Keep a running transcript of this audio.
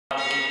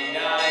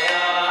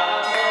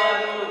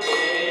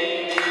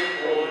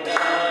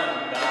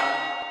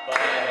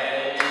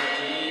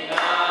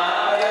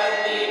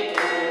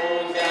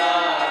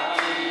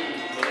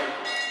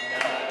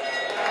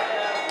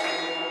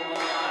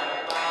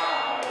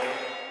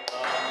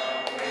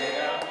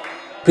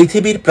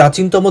পৃথিবীর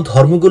প্রাচীনতম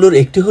ধর্মগুলোর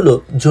একটি হলো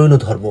জৈন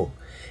ধর্ম।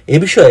 এ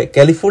বিষয়ে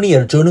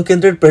ক্যালিফোর্নিয়ার জৈন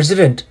কেন্দ্রের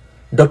প্রেসিডেন্ট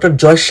ডক্টর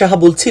জয়েশ সাহা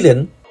বলছিলেন,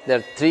 There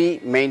are three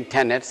main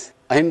tenets.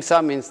 Ahimsa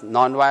means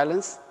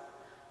non-violence,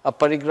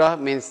 aparigraha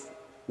means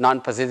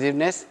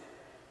non-possessiveness,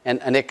 and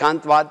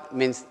anekantvad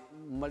means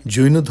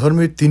Jain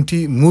ধর্মের তিনটি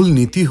মূল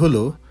নীতি হল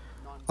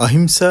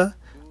অহিংসা,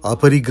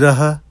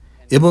 অপরিগ্রাহা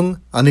এবং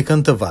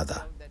অনেকান্তবাদা।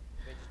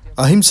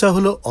 অহিংসা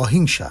হল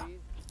অহিংসা,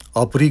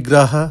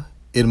 অপরিগ্রাহা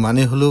এর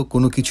মানে হল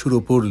কোনো কিছুর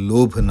ওপর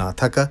লোভ না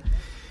থাকা,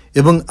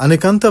 এবং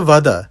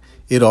অনেকান্তবাদা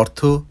এর অর্থ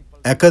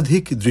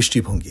একাধিক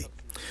দৃষ্টিভঙ্গি।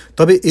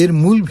 তবে এর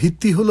মূল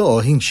ভিত্তি হল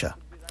অহিংসা,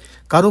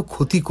 কারো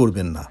ক্ষতি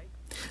করবেন না।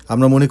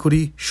 আমরা মনে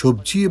করি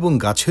সবজি এবং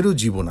গাছেরও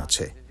জীবন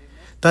আছে,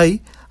 তাই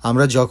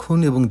আমরা যখন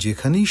এবং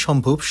যেখানেই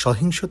সম্ভব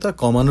সহিংসতা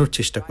কমানোর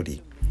চেষ্টা করি।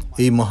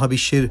 এই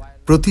মহাবিশ্বের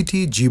প্রতিটি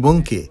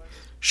জীবনকে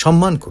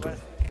সম্মান করুন।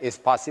 is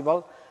possible.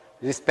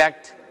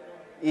 Respect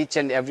each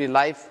and every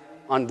life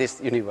on this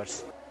universe.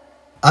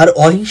 আর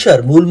অহিংসার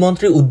মূল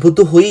মন্ত্রে উদ্বুদ্ধ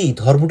হয়েই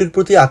ধর্মটির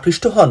প্রতি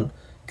আকৃষ্ট হন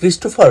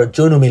ক্রিস্টোফার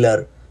জৈন মিলার।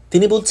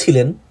 তিনি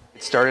বলছিলেন,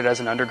 It started as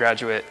an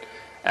undergraduate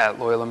at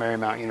Loyola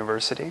Marymount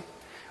University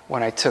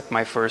when I took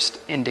my first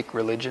Indic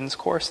religions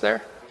course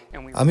there.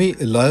 আমি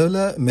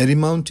লয়োলা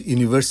মেরিমাউন্ট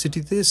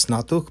ইউনিভার্সিটিতে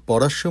স্নাতক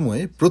পড়ার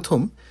সময় প্রথম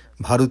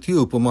ভারতীয়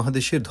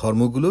উপমহাদেশের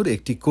ধর্মগুলোর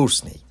একটি কোর্স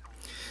নেই।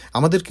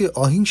 আমাদেরকে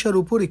অহিংসার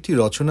উপর একটি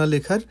রচনা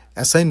লেখার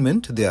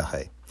অ্যাসাইনমেন্ট দেয়া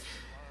হয়।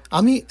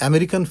 আমি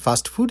আমেরিকান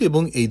ফাস্টফুড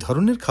এবং এই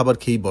ধরনের খাবার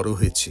খেয়েই বড়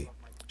হয়েছি।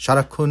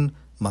 সারাক্ষণ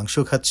মাংস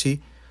খাচ্ছি,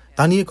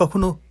 তা নিয়ে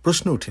কখনো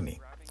প্রশ্ন ওঠেনি।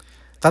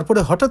 তারপরে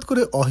হঠাৎ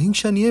করে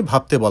অহিংসা নিয়ে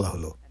ভাবতে বলা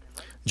হলো।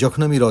 যখন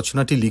আমি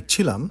রচনাটি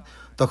লিখছিলাম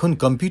তখন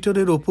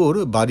কম্পিউটারের ওপর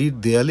বাড়ির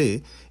দেয়ালে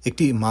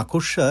একটি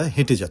মাকড়সা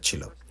হেঁটে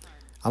যাচ্ছিল।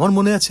 আমার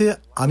মনে আছে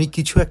আমি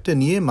কিছু একটা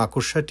নিয়ে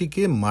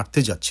মাকড়সাটিকে মারতে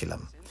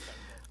যাচ্ছিলাম।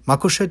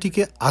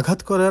 মাকড়সাটিকে আঘাত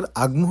করার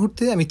আগ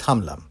মুহূর্তে আমি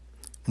থামলাম।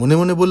 মনে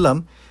মনে বললাম,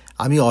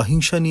 আমি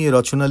অহিংসা নিয়ে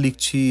রচনা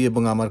লিখছি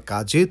এবং আমার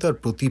কাজে তার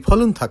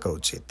প্রতিফলন থাকা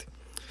উচিত।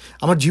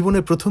 আমার জীবনে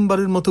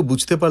প্রথমবারের মতো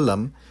বুঝতে পারলাম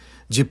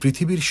যে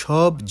পৃথিবীর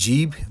সব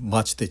জীব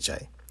বাঁচতে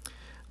চায়,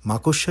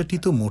 মাকড়সাটি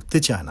তো মরতে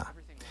চায় না।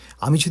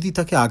 আমি যদি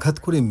তাকে আঘাত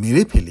করে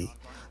মেরে ফেলি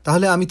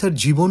তাহলে আমি তার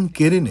জীবন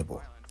কেড়ে নেব।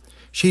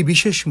 সেই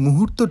বিশেষ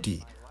মুহূর্তটি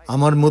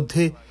আমার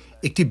মধ্যে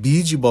একটি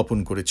বীজ বপন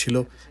করেছিল,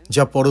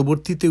 যা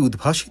পরবর্তীতে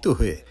উদ্ভাসিত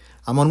হয়ে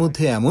আমার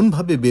মধ্যে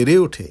এমনভাবে বেড়ে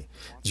ওঠে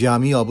যে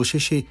আমি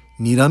অবশেষে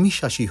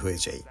নিরামিষাশী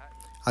হয়ে যাই।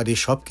 আর এ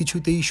সব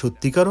কিছুতেই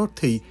সত্যিকার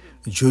অর্থেই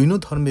জৈন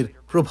ধর্মের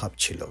প্রভাব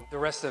ছিল।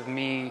 The rest of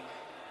me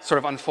sort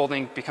of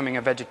unfolding, becoming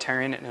a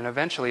vegetarian and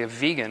eventually a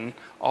vegan,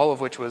 all of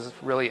which was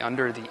really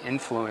under the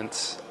influence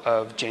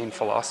of Jain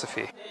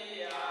philosophy.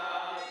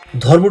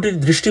 ধর্মটির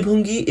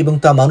দৃষ্টিভঙ্গি এবং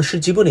তা মানুষের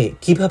জীবনে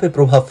কিভাবে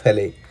প্রভাব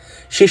ফেলে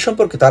সে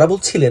সম্পর্কে তারা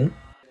বলছিলেন,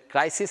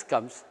 Crisis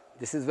comes.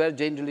 This is where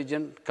Jain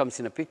religion comes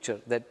in a picture,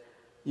 that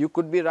you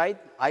could be right,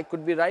 I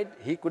could be right,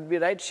 he could be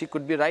right, she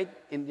could be right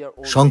in their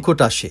own way. সংকট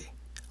আসে,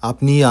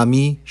 আপনি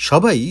আমি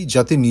সবাই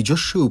যাতে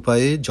নিজস্ব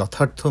উপায়ে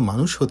যথার্থ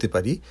মানুষ হতে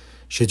পারি,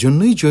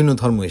 সেজন্যই জৈন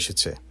ধর্ম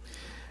এসেছে।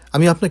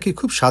 আমি আপনাকে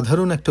খুব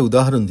সাধারণ একটা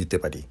উদাহরণ দিতে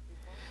পারি।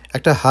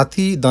 একটা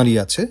হাতি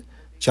দাঁড়িয়ে আছে,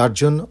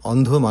 চারজন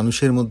অন্ধ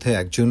মানুষের মধ্যে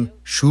একজন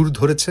শুঁড়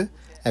ধরেছে,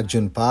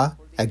 একজন পা,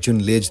 একজন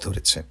লেজ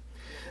ধরেছে।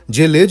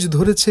 যে লেজ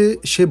ধরেছে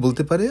সে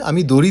বলতে পারে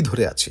আমি দড়ি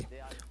ধরে আছি,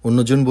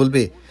 অন্যজন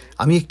বলবে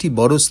আমি একটি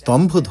বড়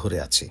স্তম্ভ ধরে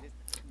আছি।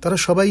 তারা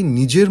সবাই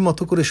নিজের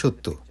মতো করে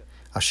সত্য,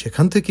 আর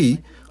সেখান থেকেই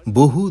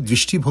বহু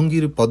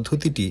দৃষ্টিভঙ্গির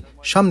পদ্ধতিটি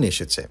সামনে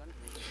এসেছে।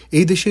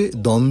 এই দেশে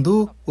দ্বন্দ্ব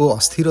ও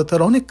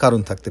অস্থিরতার অনেক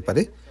কারণ থাকতে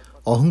পারে,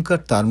 অহংকার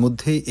তার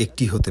মধ্যে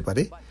একটি হতে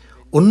পারে,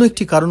 অন্য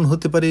একটি কারণ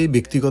হতে পারে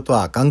ব্যক্তিগত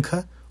আকাঙ্ক্ষা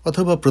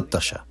অথবা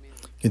প্রত্যাশা।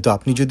 কিন্তু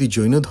আপনি যদি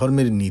জৈন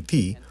ধর্মের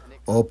নীতি,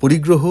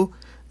 অপরিগ্রহ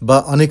বা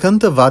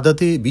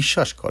অনেকান্তবাদাতে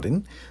বিশ্বাস করেন,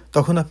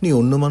 তখন আপনি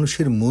অন্য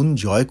মানুষের মন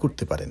জয়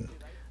করতে পারেন,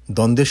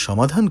 দ্বন্দ্বের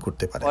সমাধান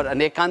করতে পারেন। Or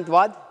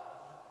anekantvad,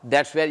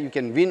 that's where you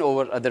can win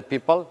over other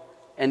people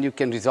and you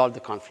can resolve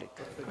the conflict.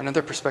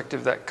 Another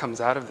perspective that comes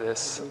out of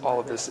this, all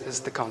of this, is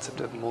the concept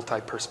of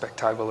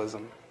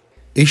multi-perspectivalism.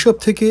 এইসব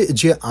থেকে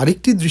যে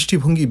আরেকটি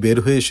দৃষ্টিভঙ্গি বের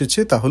হয়ে এসেছে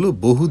তা হল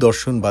বহু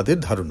দর্শনবাদের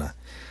ধারণা।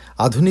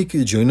 আধুনিক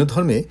জৈন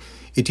ধর্মে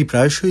এটি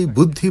প্রায়শই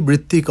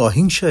বুদ্ধিবৃত্তিক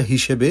অহিংসা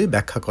হিসেবে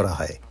ব্যাখ্যা করা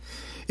হয়।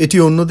 এটি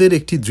অন্যদের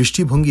একটি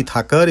দৃষ্টিভঙ্গি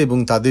থাকার এবং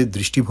তাদের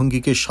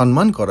দৃষ্টিভঙ্গিকে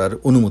সম্মান করার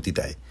অনুমতি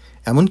দেয়,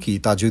 এমনকি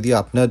তা যদি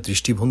আপনার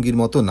দৃষ্টিভঙ্গির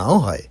মতো নাও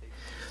হয়।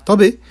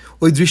 তবে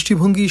ওই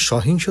দৃষ্টিভঙ্গি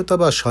সহিংসতা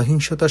বা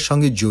সহিংসতার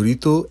সঙ্গে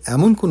জড়িত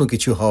এমন কোনো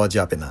কিছু হওয়া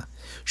যাবে না।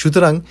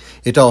 সুতরাং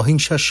এটা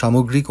অহিংসার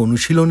সামগ্রিক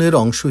অনুশীলনের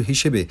অংশ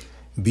হিসেবে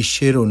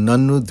বিশ্বের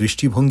অন্যান্য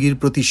দৃষ্টিভঙ্গির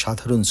প্রতি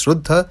সাধারণ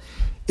শ্রদ্ধা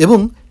এবং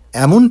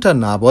এমনটা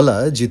না বলা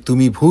যে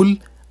তুমি ভুল,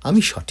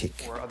 আমি সঠিক।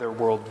 Other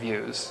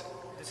worldviews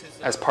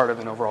as part of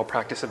an overall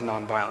practice of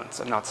nonviolence.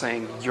 I'm not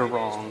saying you're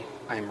wrong,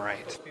 I'm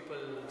right.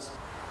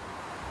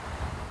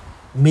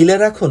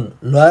 Miller এখন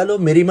লয়ালো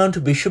মেরিমাউন্ট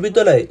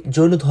বিশ্ববিদ্যালয়ে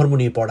জৈন ধর্ম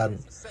নিয়ে পড়ান,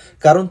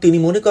 কারণ তিনি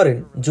মনে করেন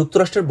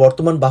যুক্তরাষ্ট্রের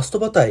বর্তমান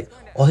বাস্তবতায়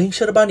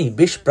অহিংসার বাণী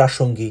বেশ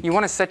প্রাসঙ্গিক। You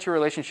want to set your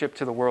relationship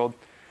to the world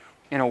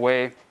in a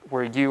way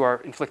where you are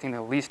inflicting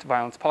the least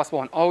violence possible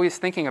and always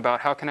thinking about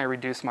how can I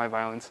reduce my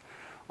violence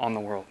on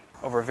the world.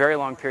 over a very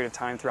long period of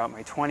time throughout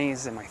my 20s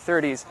and my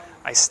 30s.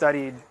 I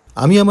studied.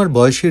 আমি আমার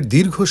বয়সের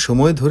দীর্ঘ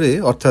সময় ধরে,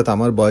 অর্থাৎ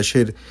আমার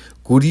বয়সের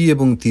 20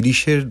 এবং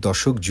 30-এর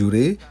দশক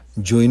জুড়ে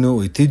জৈন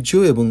ঐতিহ্য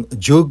এবং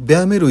যোগ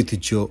ব্যায়ামের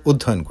ঐতিহ্য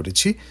অধ্যয়ন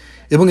করেছি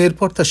এবং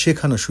এরপর তা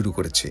শেখানো শুরু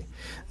করেছি।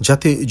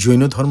 যাতে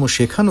জৈন ধর্ম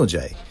শেখানো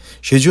যায়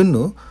সেজন্য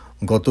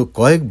গত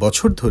কয়েক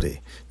বছর ধরে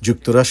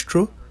যুক্তরাষ্ট্র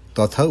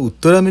তথা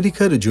উত্তর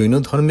আমেরিকার জৈন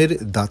ধর্মের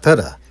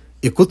দাতারা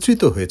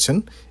একত্রিত হয়েছেন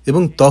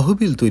এবং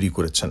তহবিল তৈরি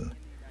করেছেন।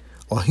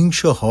 অহিংস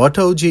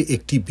হওয়াটাও যে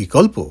একটি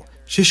বিকল্প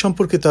সে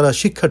সম্পর্কে তারা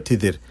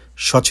শিক্ষার্থীদের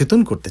সচেতন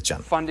করতে চান।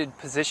 Funded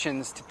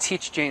positions to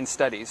teach Jain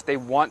studies. They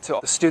want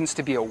the students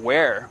to be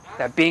aware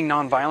that being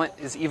nonviolent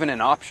is even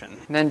an option.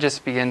 And then just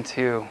begin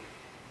to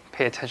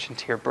pay attention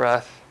to your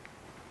breath.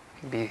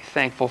 Be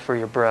thankful for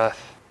your breath.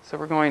 So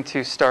we're going to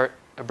start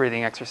a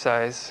breathing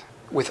exercise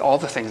with all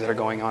the things that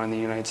are going on in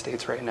the United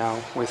States right now,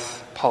 with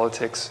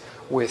politics,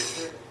 with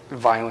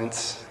violence,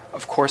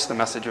 of course the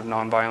message of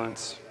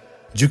nonviolence.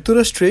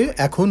 যুক্তরাষ্ট্রে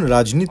এখন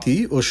রাজনীতি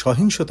ও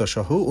সহিংসতা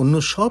সহ অন্য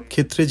সব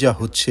ক্ষেত্রে যা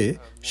হচ্ছে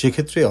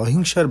সেক্ষেত্রে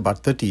অহিংসার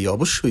বার্তাটি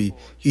অবশ্যই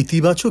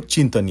ইতিবাচক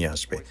চিন্তা নিয়ে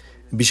আসবে,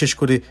 বিশেষ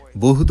করে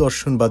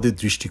বহুদর্শনবাদের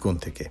দৃষ্টিকোণ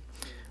থেকে।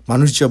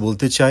 মানুষ যা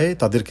বলতে চায়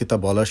তাদেরকে তা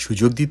বলার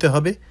সুযোগ দিতে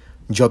হবে,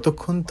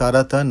 যতক্ষণ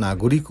তারা তা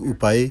নাগরিক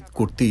উপায়ে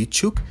করতে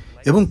ইচ্ছুক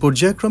এবং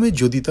পর্যায়ক্রমে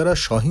যদি তারা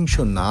সহিংস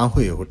না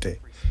হয়ে ওঠে।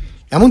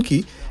 এমনকি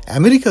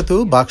আমেরিকাতেও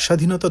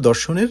বাকস্বাধীনতা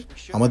দর্শনের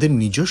আমাদের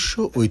নিজস্ব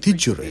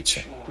ঐতিহ্য রয়েছে।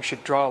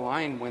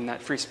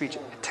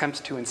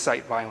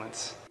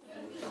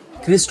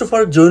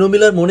 ক্রিস্টোফার জৈন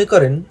মিলার মনে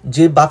করেন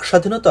যে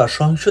বাকস্বাধীনতা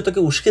সহিংসতাকে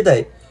উস্কে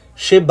দেয়,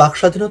 সে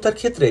বাকস্বাধীনতার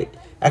ক্ষেত্রে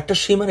একটা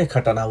সীমারেখা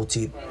টানা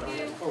উচিত।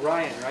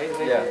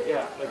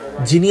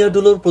 জিনিয়া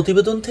ডুলোর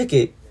প্রতিবেদন থেকে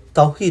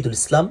তাওহিদুল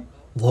ইসলাম,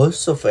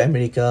 ভয়েস অফ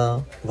আমেরিকা,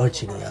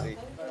 ভার্জিনিয়া।